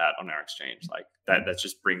trading that on our exchange, like that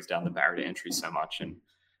just brings down the barrier to entry so much, and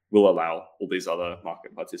will allow all these other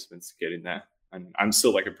market participants to get in there. And I'm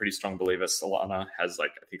still like a pretty strong believer Solana has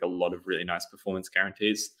like, I think, a lot of really nice performance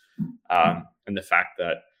guarantees, and the fact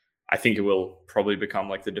that I think it will probably become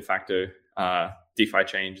like the de facto DeFi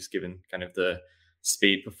chain, just given kind of the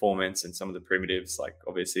speed, performance, and some of the primitives, like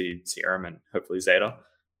obviously Serum and hopefully Zeta.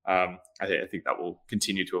 I think that will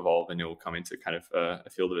continue to evolve, and it will come into kind of a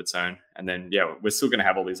field of its own. And then, we're still going to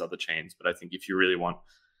have all these other chains, but I think if you really want,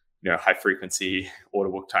 high frequency order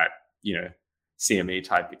book type, CME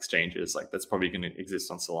type exchanges, like that's probably going to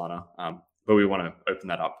exist on Solana. But we want to open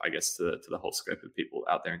that up, I guess, to the whole scope of people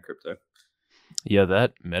out there in crypto. Yeah,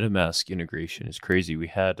 that MetaMask integration is crazy. We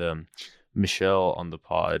had Michelle on the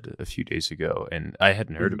pod a few days ago, and I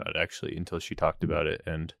hadn't heard about it actually until she talked about it.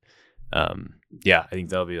 And I think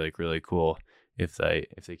that'll be like really cool if they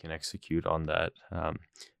can execute on that,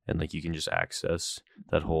 and like you can just access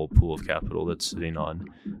that whole pool of capital that's sitting on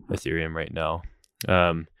Ethereum right now.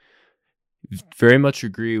 Very much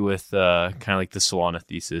agree with kind of like the Solana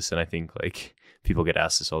thesis, and I think like people get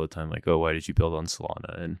asked this all the time, like, oh, why did you build on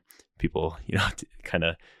Solana? And people, kind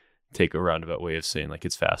of take a roundabout way of saying like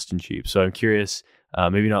it's fast and cheap. So I'm curious,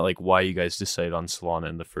 maybe not like why you guys decided on Solana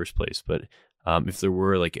in the first place, but if there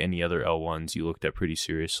were like any other L1s you looked at pretty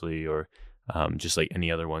seriously, or just like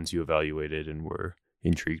any other ones you evaluated and were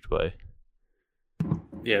intrigued by.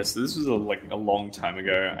 Yeah, so this was a long time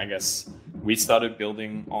ago. I guess we started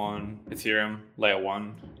building on Ethereum layer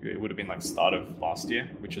 1. It would have been like start of last year,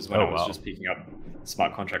 which is when I was just picking up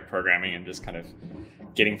smart contract programming and just kind of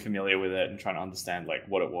getting familiar with it and trying to understand like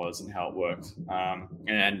what it was and how it worked.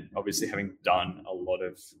 And obviously having done a lot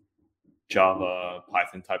of Java,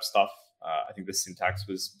 Python type stuff, I think the syntax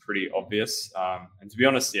was pretty obvious. And to be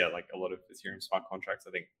honest, yeah, like a lot of Ethereum smart contracts,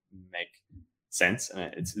 I think make sense,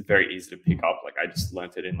 and it's very easy to pick up. Like I just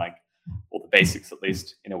learned it in like all the basics, at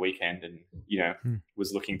least in a weekend, and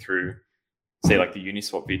was looking through, say, like the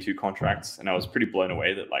Uniswap V2 contracts, and I was pretty blown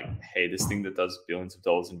away that like, hey, this thing that does billions of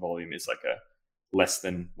dollars in volume is like a less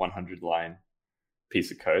than 100 line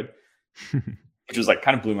piece of code, which was like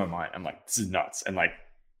kind of blew my mind. I'm like, this is nuts. And like,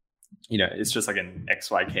 it's just like an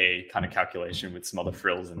XYK kind of calculation with some other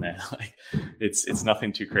frills in there. Like it's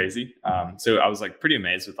nothing too crazy. So I was like pretty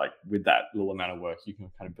amazed with that little amount of work, you can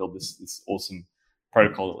kind of build this awesome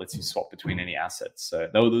protocol that lets you swap between any assets. So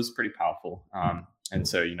that was pretty powerful. And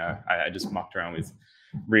so, I just mucked around with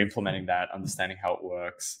re-implementing that, understanding how it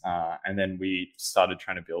works. And then we started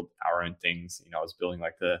trying to build our own things. I was building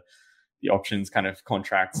like the options kind of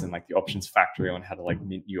contracts and like the options factory on how to like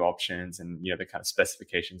mint new options and, the kind of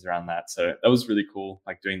specifications around that. So that was really cool,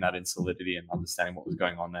 like doing that in Solidity and understanding what was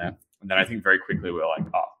going on there. And then I think very quickly we were like,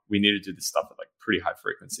 we need to do this stuff at like pretty high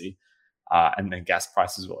frequency. And then gas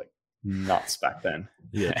prices were like nuts back then.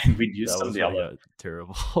 Yeah. And we'd use some of the other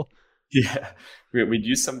terrible. Yeah. We'd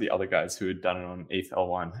use some of the other guys who had done it on ETH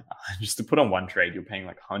L1. Just to put on one trade, you're paying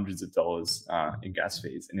like hundreds of dollars in gas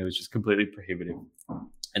fees. And it was just completely prohibitive.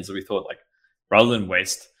 And so we thought, like, rather than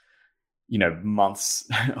waste, months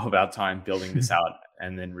of our time building this out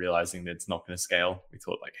and then realizing that it's not going to scale, we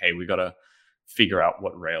thought like, hey, we got to figure out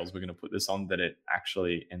what rails we're going to put this on that it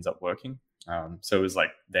actually ends up working. So it was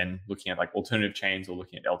like then looking at like alternative chains or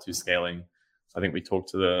looking at L2 scaling. So I think we talked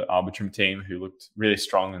to the Arbitrum team who looked really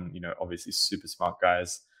strong and, obviously super smart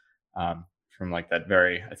guys from like that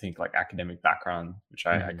very, I think, like academic background, which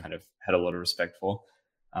I kind of had a lot of respect for.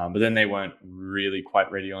 But then they weren't really quite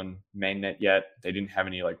ready on mainnet yet. They didn't have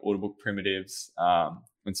any like order book primitives.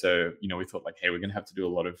 And so, we thought like, hey, we're going to have to do a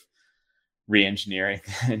lot of re-engineering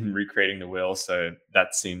and recreating the wheel. So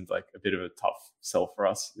that seemed like a bit of a tough sell for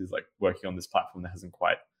us, is like working on this platform that hasn't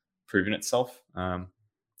quite proven itself.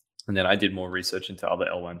 And then I did more research into other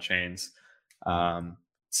L1 chains,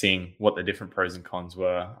 seeing what the different pros and cons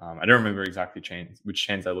were. I don't remember exactly which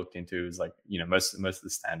chains I looked into. It was like, most of the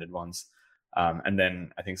standard ones. And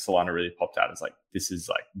then I think Solana really popped out as like, this is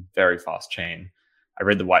like very fast chain. I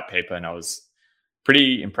read the white paper and I was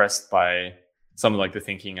pretty impressed by some of like the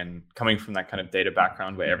thinking, and coming from that kind of data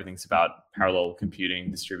background where everything's about parallel computing,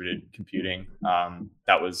 distributed computing.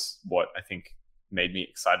 That was what I think made me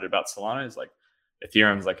excited about Solana, is like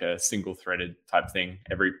Ethereum's like a single threaded type thing.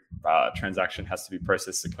 Every transaction has to be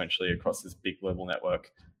processed sequentially across this big global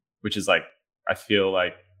network, which is like, I feel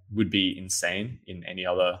like would be insane in any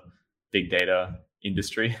other big data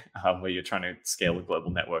industry where you're trying to scale a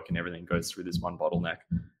global network and everything goes through this one bottleneck.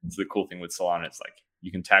 So the cool thing with Solana, it's like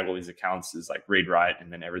you can tag all these accounts as like read write,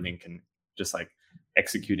 and then everything can just like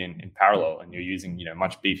execute in parallel, and you're using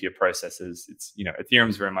much beefier processors. It's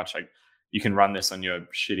Ethereum's very much like you can run this on your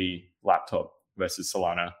shitty laptop, versus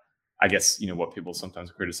Solana. I guess what people sometimes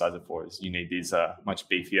criticize it for is you need these much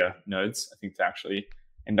beefier nodes, I think, to actually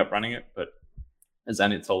end up running it. But as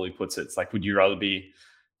Anatoly puts it, it's like, would you rather be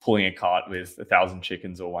pulling a cart with 1,000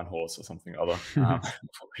 chickens or one horse or something or other,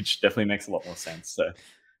 which definitely makes a lot more sense. So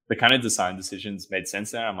the kind of design decisions made sense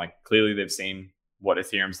there. I'm like, clearly they've seen what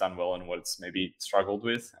Ethereum's done well and what it's maybe struggled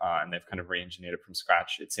with, and they've kind of re-engineered it from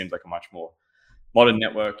scratch. It seems like a much more modern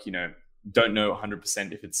network. Don't know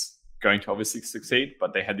 100% if it's going to obviously succeed,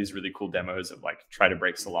 but they had these really cool demos of like try to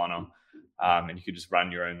break Solana, and you could just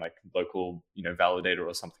run your own like local validator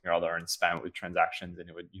or something or other and spam it with transactions, and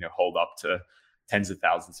it would hold up to tens of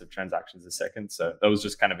thousands of transactions a second. So that was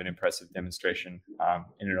just kind of an impressive demonstration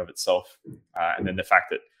in and of itself. And then the fact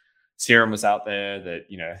that Serum was out there, that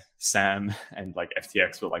Sam and like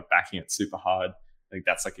FTX were like backing it super hard, like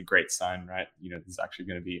that's like a great sign, right? There's actually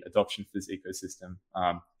going to be adoption for this ecosystem.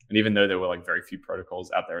 And even though there were like very few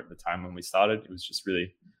protocols out there at the time when we started, it was just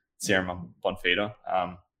really Serum Bonfida.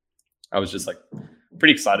 I was just like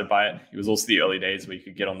pretty excited by it. It was also the early days where you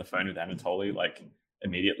could get on the phone with Anatoly like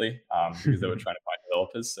immediately, because they were trying to find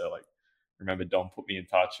developers. So like, remember Dom put me in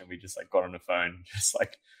touch and we just like got on the phone, just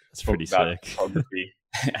like that's pretty sick. Photography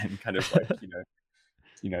and kind of like,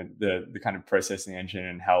 the kind of processing engine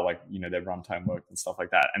and how like, their runtime worked and stuff like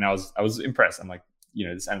that. And I was impressed. I'm like,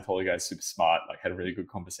 this Anatoly guy is super smart, like had a really good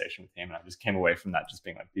conversation with him. And I just came away from that just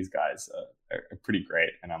being like, these guys are pretty great.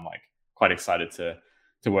 And I'm like quite excited to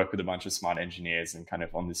to work with a bunch of smart engineers and kind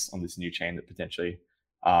of on this new chain that potentially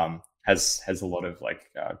has a lot of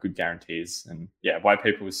like good guarantees. And yeah, white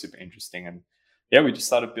paper was super interesting, and yeah, we just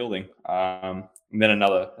started building. And then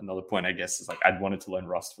another point, I guess, is like I'd wanted to learn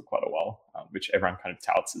Rust for quite a while, which everyone kind of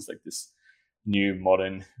touts as like this new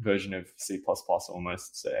modern version of C++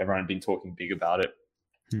 almost. So everyone had been talking big about it.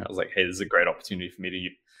 I was like, hey, this is a great opportunity for me to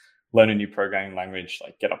learn a new programming language,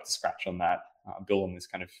 like get up to scratch on that, build on this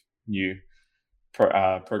kind of new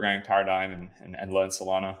programming paradigm, and learn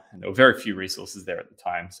Solana. And there were very few resources there at the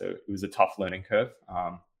time, so it was a tough learning curve.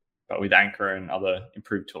 But with Anchor and other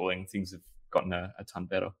improved tooling, things have gotten a ton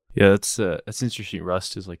better. Yeah, that's interesting.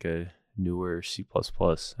 Rust is like a newer C++.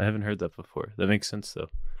 I haven't heard that before. That makes sense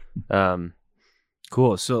though.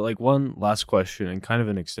 Cool. So like one last question and kind of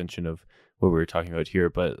an extension of what we were talking about here,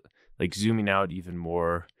 but like zooming out even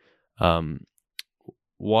more,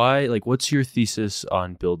 what's your thesis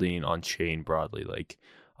on building on chain broadly? Like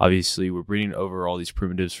obviously we're bringing over all these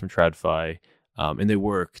primitives from TradFi, and they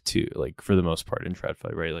work too, like for the most part in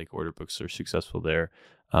TradFi, right? Like order books are successful there.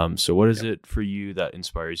 So what is it for you that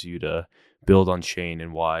inspires you to build on chain,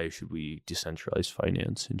 and why should we decentralize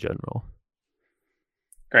finance in general?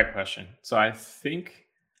 Great question. So I think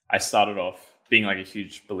I started off being like a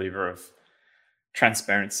huge believer of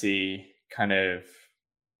transparency, kind of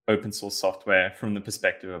open source software from the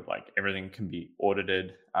perspective of like everything can be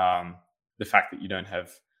audited. The fact that you don't have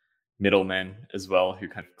middlemen as well who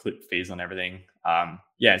kind of clip fees on everything.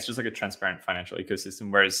 Yeah, it's just like a transparent financial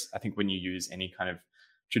ecosystem. Whereas I think when you use any kind of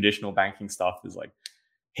traditional banking stuff, there's like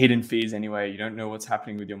hidden fees anyway. You don't know what's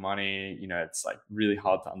happening with your money. You know, it's like really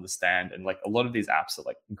hard to understand. And like a lot of these apps are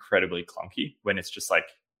like incredibly clunky when it's just like,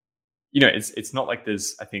 you know, it's not like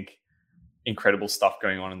there's, I think, incredible stuff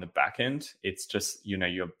going on in the back end. It's just, you know,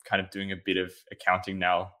 you're kind of doing a bit of accounting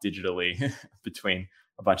now digitally between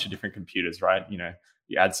a bunch of different computers, right? You know,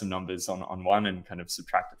 you add some numbers on one and kind of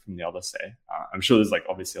subtract it from the other, say. I'm sure there's like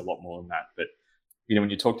obviously a lot more than that. But, you know, when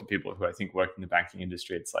you talk to people who I think work in the banking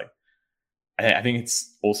industry, it's like, I think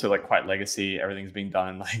it's also like quite legacy. Everything's being done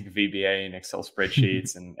in like VBA and Excel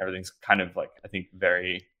spreadsheets, and everything's kind of like, I think,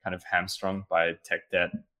 very kind of hamstrung by tech debt.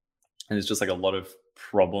 And there's just like a lot of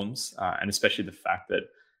problems, and especially the fact that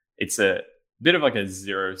it's a bit of like a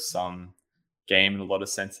zero-sum game in a lot of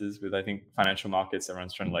senses with, I think, financial markets.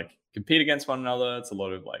 Everyone's trying to like compete against one another. It's a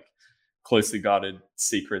lot of like closely guarded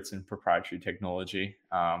secrets and proprietary technology,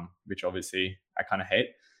 which obviously I kind of hate.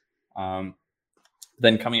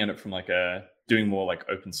 Then coming at it from like doing more like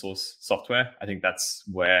open source software, I think that's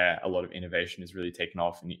where a lot of innovation is really taken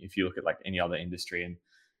off. And if you look at like any other industry and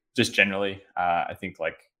just generally, I think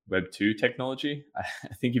like Web 2 technology,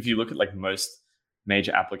 I think if you look at like most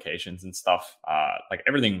major applications and stuff, like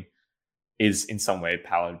everything is in some way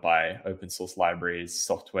powered by open source libraries,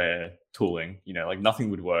 software, tooling. You know, like nothing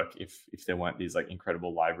would work if there weren't these like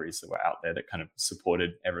incredible libraries that were out there that kind of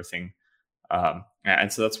supported everything.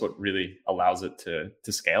 And so that's what really allows it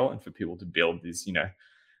to scale and for people to build these, you know,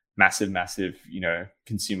 massive, you know,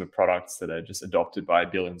 consumer products that are just adopted by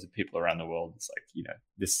billions of people around the world. It's like, you know,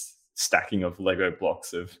 this stacking of Lego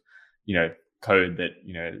blocks of, you know, code that,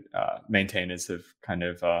 you know, maintainers have kind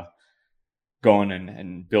of gone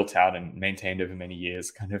and built out and maintained over many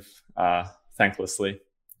years, kind of thanklessly.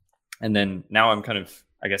 And then now I'm kind of,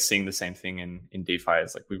 I guess, seeing the same thing in DeFi.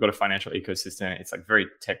 It's like we've got a financial ecosystem. It's like very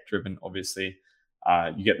tech driven, obviously.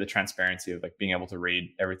 You get the transparency of like being able to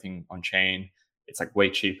read everything on chain. It's like way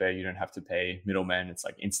cheaper. You don't have to pay middlemen. It's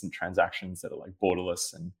like instant transactions that are like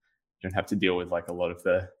borderless, and you don't have to deal with like a lot of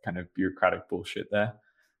the kind of bureaucratic bullshit there.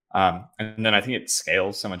 And then I think it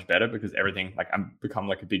scales so much better because everything, like I'm become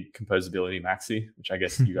like a big composability maxi, which I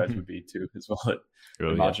guess you guys would be too as well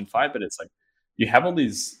at Margin 5. But it's like you have all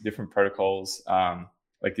these different protocols,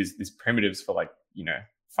 like these primitives for like, you know,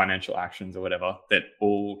 financial actions or whatever that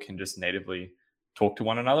all can just natively talk to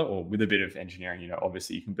one another, or with a bit of engineering, you know,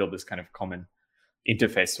 obviously you can build this kind of common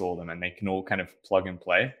interface to all of them and they can all kind of plug and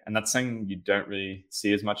play. And that's something you don't really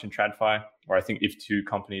see as much in TradFi, or I think if two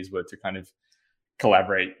companies were to kind of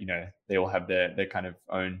collaborate, you know, they all have their kind of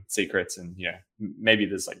own secrets, and, you know, maybe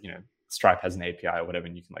there's like, you know, Stripe has an API or whatever,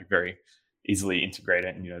 and you can like very easily integrate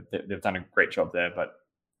it, and, you know, they've done a great job there. But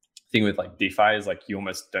the thing with like DeFi is like you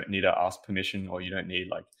almost don't need to ask permission, or you don't need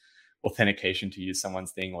like authentication to use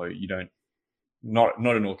someone's thing, or you don't, not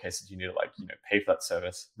in all cases you need to like, you know, pay for that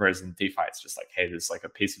service. Whereas in DeFi, it's just like, hey, there's like a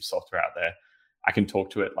piece of software out there. I can talk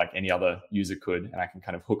to it like any other user could, and I can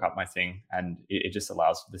kind of hook up my thing, and it just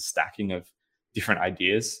allows for the stacking of different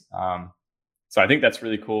ideas. So I think that's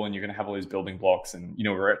really cool, and you're going to have all these building blocks, and, you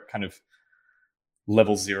know, we're at kind of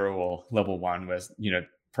level 0 or level 1, where, you know,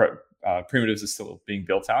 primitives are still being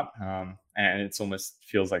built out, and it's almost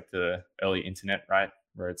feels like the early internet, right?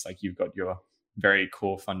 Where it's like you've got your very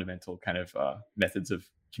core fundamental kind of methods of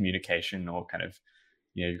communication, or kind of,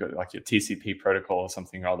 you've got like your TCP protocol or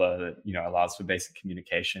something or other that allows for basic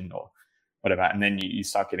communication or whatever, and then you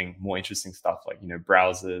start getting more interesting stuff like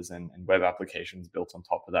browsers and web applications built on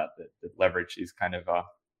top of that leverage these kind of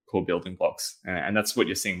core building blocks, and that's what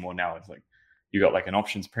you're seeing more now. It's like you've got like an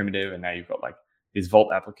options primitive, and now you've got like these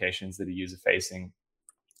vault applications that are user facing,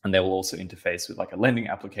 and they will also interface with like a lending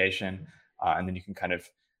application, and then you can kind of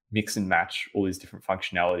mix and match all these different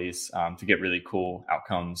functionalities to get really cool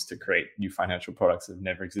outcomes, to create new financial products that have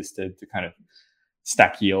never existed, to kind of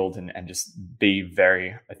stack yield and just be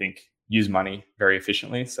very, I think, use money very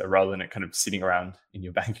efficiently. So rather than it kind of sitting around in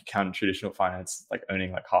your bank account in traditional finance, like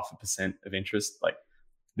earning like 0.5% of interest, like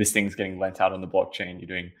this thing's getting lent out on the blockchain. You're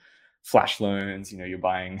doing flash loans, you're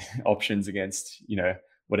buying options against,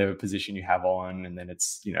 whatever position you have on. And then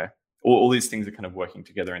it's, all these things are kind of working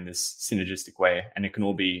together in this synergistic way, and it can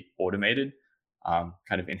all be automated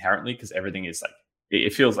kind of inherently, because everything is like,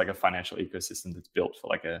 it feels like a financial ecosystem that's built for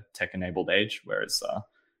like a tech-enabled age. Whereas,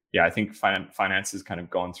 I think finance has kind of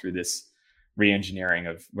gone through this re-engineering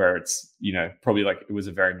of where it's, probably like it was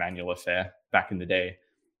a very manual affair back in the day.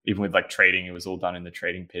 Even with like trading, it was all done in the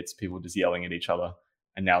trading pits, people just yelling at each other.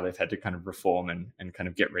 And now they've had to kind of reform and kind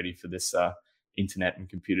of get ready for this internet and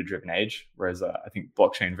computer-driven age. Whereas I think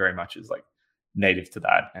blockchain very much is like native to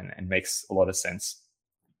that and makes a lot of sense.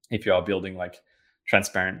 If you are building like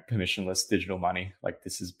transparent, permissionless digital money, like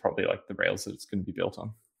this is probably like the rails that it's going to be built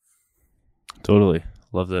on. Totally.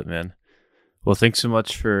 Love that, man. Well, thanks so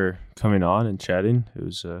much for coming on and chatting. It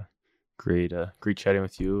was great chatting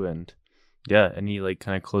with you. And yeah, any like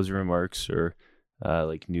kind of closing remarks or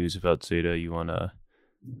like news about Zeta you want to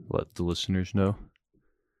let the listeners know?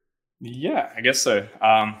 Yeah, I guess so.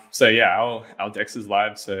 Our Dex is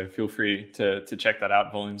live, so feel free to check that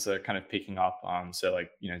out. Volumes are kind of picking up. So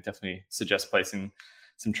like, definitely suggest placing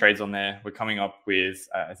some trades on there. We're coming up with,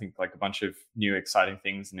 I think, like a bunch of new exciting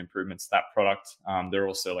things and improvements to that product. There are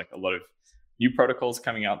also like a lot of new protocols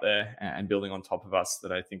coming out there and building on top of us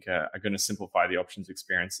that I think are going to simplify the options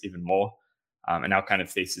experience even more. And our kind of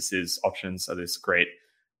thesis is options are this great,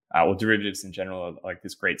 or derivatives in general are like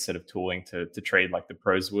this great set of tooling to trade like the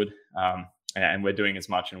pros would. And we're doing as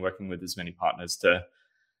much and working with as many partners to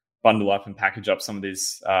bundle up and package up some of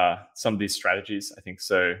these strategies. I think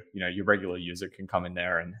so. Your regular user can come in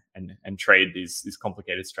there and trade these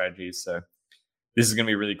complicated strategies. So this is going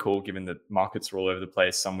to be really cool, given that markets are all over the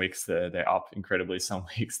place. Some weeks they're up incredibly, some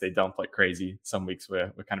weeks they dump like crazy, some weeks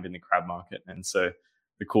we're kind of in the crab market. And so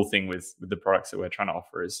the cool thing with the products that we're trying to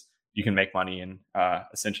offer is you can make money in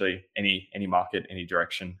essentially any market, any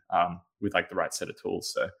direction, with like the right set of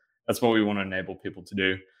tools. So that's what we want to enable people to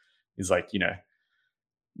do, is like,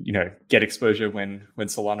 get exposure when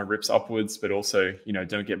Solana rips upwards, but also,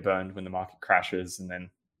 don't get burned when the market crashes, and then,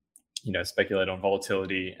 speculate on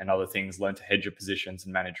volatility and other things, learn to hedge your positions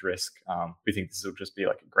and manage risk. We think this will just be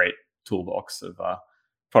like a great toolbox of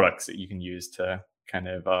products that you can use to kind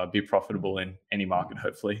of be profitable in any market,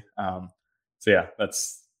 hopefully.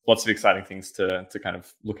 That's lots of exciting things to kind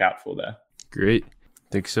of look out for there. Great.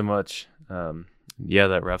 Thanks so much.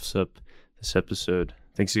 That wraps up this episode.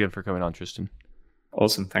 Thanks again for coming on, Tristan.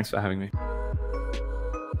 Awesome. Thanks for having me.